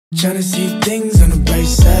Tryna see things on the bright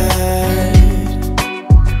side.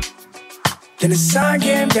 Then the sun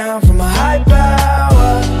came down from a high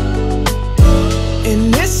power,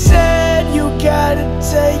 and it said you gotta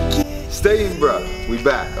take it. Stay in, bro. We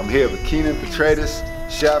back. I'm here with Keenan Petraitis,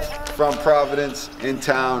 chef from Providence, in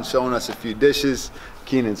town, showing us a few dishes.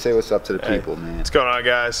 Keenan, say what's up to the people, man. What's going on,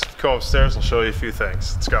 guys? Come upstairs and show you a few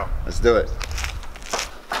things. Let's go. Let's do it.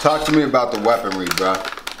 Talk to me about the weaponry, bro.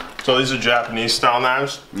 So these are Japanese style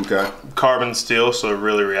knives. Okay. Carbon steel, so they're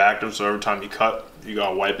really reactive. So every time you cut, you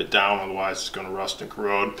gotta wipe it down, otherwise it's gonna rust and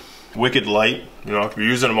corrode. Wicked light. You know, if you're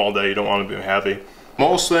using them all day, you don't want to be heavy.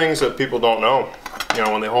 Most things that people don't know, you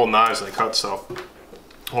know, when they hold knives and they cut stuff,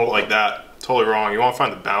 hold it like that. Totally wrong. You want to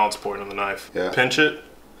find the balance point on the knife. Yeah. Pinch it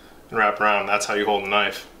and wrap around. That's how you hold the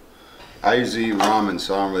knife. I usually eat ramen,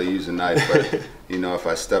 so I don't really use a knife, but you know, if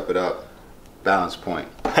I step it up, balance point.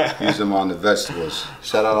 Use them on the vegetables.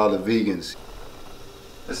 Shout out all the vegans.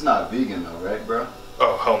 It's not vegan though, right, bro?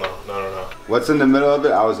 Oh, hell no. No. What's in the middle of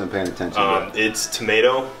it? I wasn't paying attention. It's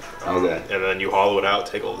tomato. Okay. And then you hollow it out,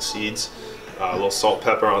 take all the seeds. A little salt,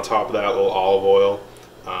 pepper on top of that, a little olive oil.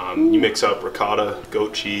 You mix up ricotta,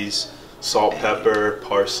 goat cheese, salt, pepper,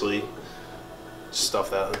 parsley.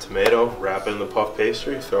 Stuff that in the tomato, wrap it in the puff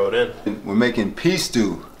pastry, throw it in. We're making pea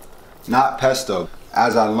stew, not pesto.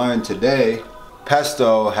 As I learned today,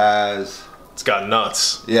 pesto has... It's got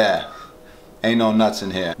nuts. Yeah. Ain't no nuts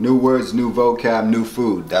in here. New words, new vocab, new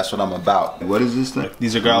food. That's what I'm about. What is this thing?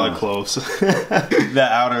 These are garlic cloves. That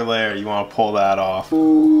outer layer, you want to pull that off.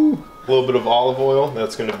 Ooh. A little bit of olive oil.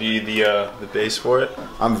 That's going to be the base for it.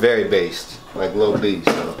 I'm very based, like Lil B.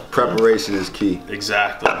 So preparation is key.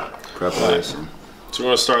 Exactly. Preparation. So we're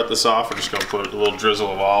going to start this off. We're just going to put a little drizzle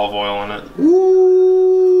of olive oil in it.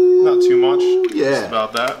 Ooh. Not too much. Yeah. Just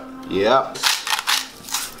about that. Yep.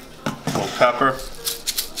 A little pepper.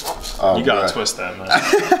 Oh, you gotta twist that, man.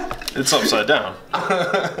 It's upside down.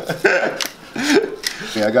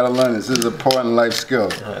 Yeah, I gotta learn this. This is an important life skill.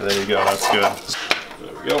 All right, there you go. That's good.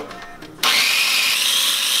 There we go.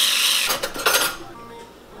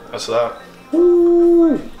 That's that.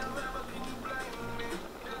 Woo.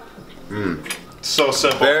 So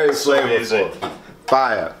simple. Very flavorful.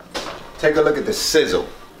 Fire. Take a look at the sizzle.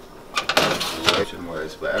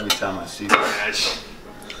 Words, but every time I see it,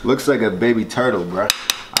 looks like a baby turtle, bro.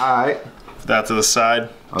 All right. Put that to the side.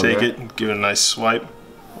 Okay. Take it. Give it a nice swipe.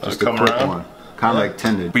 Let it come around. Kind of like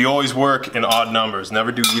tender. We always work in odd numbers.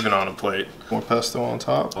 Never do even on a plate. More pesto on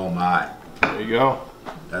top. Oh my. There you go.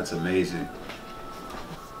 That's amazing.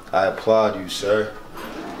 I applaud you, sir.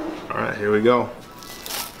 All right, here we go.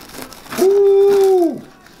 Woo!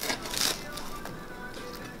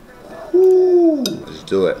 Woo! Let's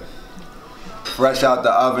do it. Fresh out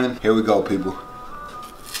the oven. Here we go, people.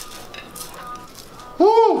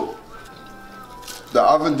 Woo! The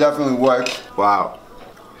oven definitely works. Wow.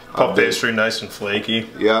 Puff pastry, nice and flaky.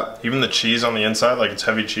 Yeah. Even the cheese on the inside, like it's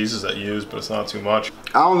heavy cheeses that you use, but it's not too much.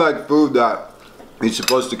 I don't like food that you're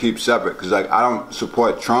supposed to keep separate, because like I don't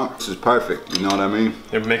support Trump. This is perfect, you know what I mean?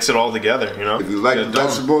 It mix it all together, you know? If you like the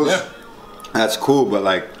vegetables, yeah, that's cool, but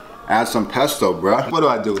like add some pesto, bro. What do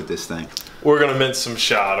I do with this thing? We're gonna mince some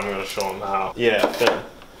shad. I'm gonna show them how. Yeah, thin.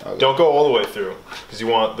 Okay. Don't go all the way through, because you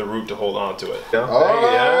want the root to hold on to it. Yeah.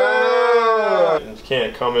 Oh. Yeah. You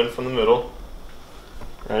can't come in from the middle,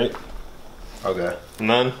 right? Okay. And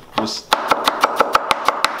then just.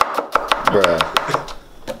 Bruh.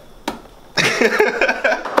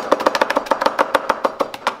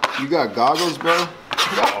 You got goggles, bro?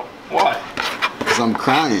 No. Why? Because I'm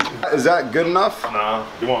crying. Is that good enough? Nah.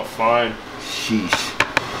 You want fine. Sheesh.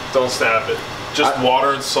 Don't stab it. Just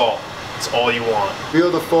water and salt. That's all you want.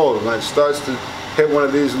 Feel the fold. When it starts to hit one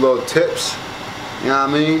of these little tips, you know what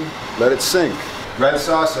I mean? Let it sink. Red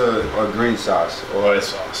sauce or green sauce? Or white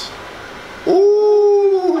sauce.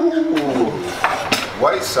 Ooh.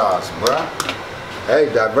 White sauce, bruh. Hey,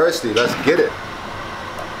 diversity. Let's get it.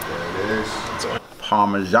 There it is.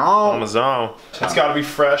 Parmesan. Parmesan. It's got to be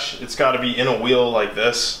fresh. It's got to be in a wheel like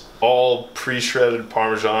this. All pre-shredded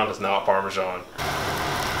Parmesan is not Parmesan.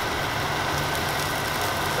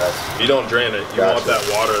 You don't drain it. You want that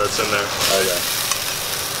water that's in there. Oh yeah.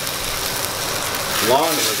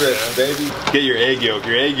 Long strips, baby. Get your egg yolk.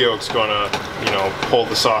 Your egg yolk's gonna, you know, pull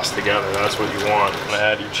the sauce together. That's what you want.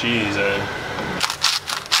 Add your cheese in.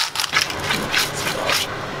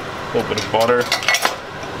 A little bit of butter.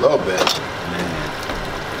 A little bit.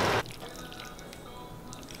 Man.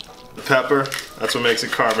 Pepper. That's what makes it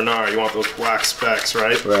carbonara. You want those black specks,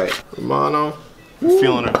 right? Right. Romano. You're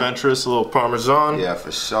feeling adventurous, a little Parmesan. Yeah,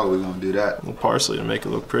 for sure, we're gonna do that. A little parsley to make it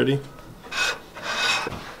look pretty.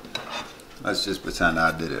 Let's just pretend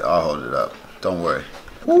I did it. I'll hold it up. Don't worry.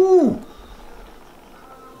 Woo!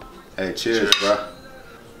 Hey, cheers, bro.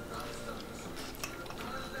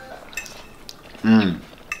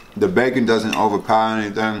 The bacon doesn't overpower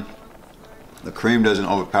anything. The cream doesn't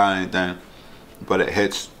overpower anything, but it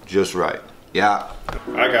hits just right. Yeah.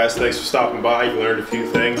 Alright guys, thanks for stopping by. You learned a few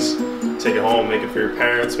things. Take it home, make it for your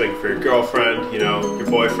parents, make it for your girlfriend, you know, your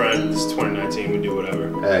boyfriend. This is 2019, we do whatever.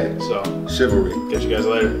 Hey, so chivalry. Catch you guys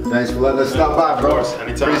later. Thanks for letting us stop by, bro. Of course,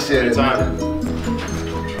 anytime. Appreciate anytime. it,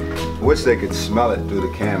 man. I wish they could smell it through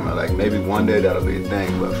the camera. Like maybe one day that'll be a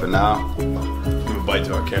thing, but for now. Give a bite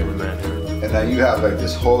to our cameraman here. And now you have like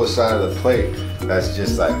this whole side of the plate that's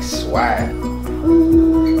just like swag.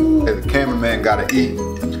 Hey, the cameraman gotta eat.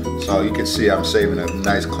 So you can see I'm saving a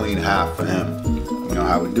nice clean half for him. You know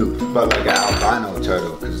how we do. But like an albino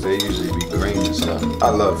turtle, because they usually be green and stuff. I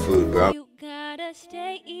love food, bro. You gotta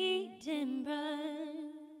stay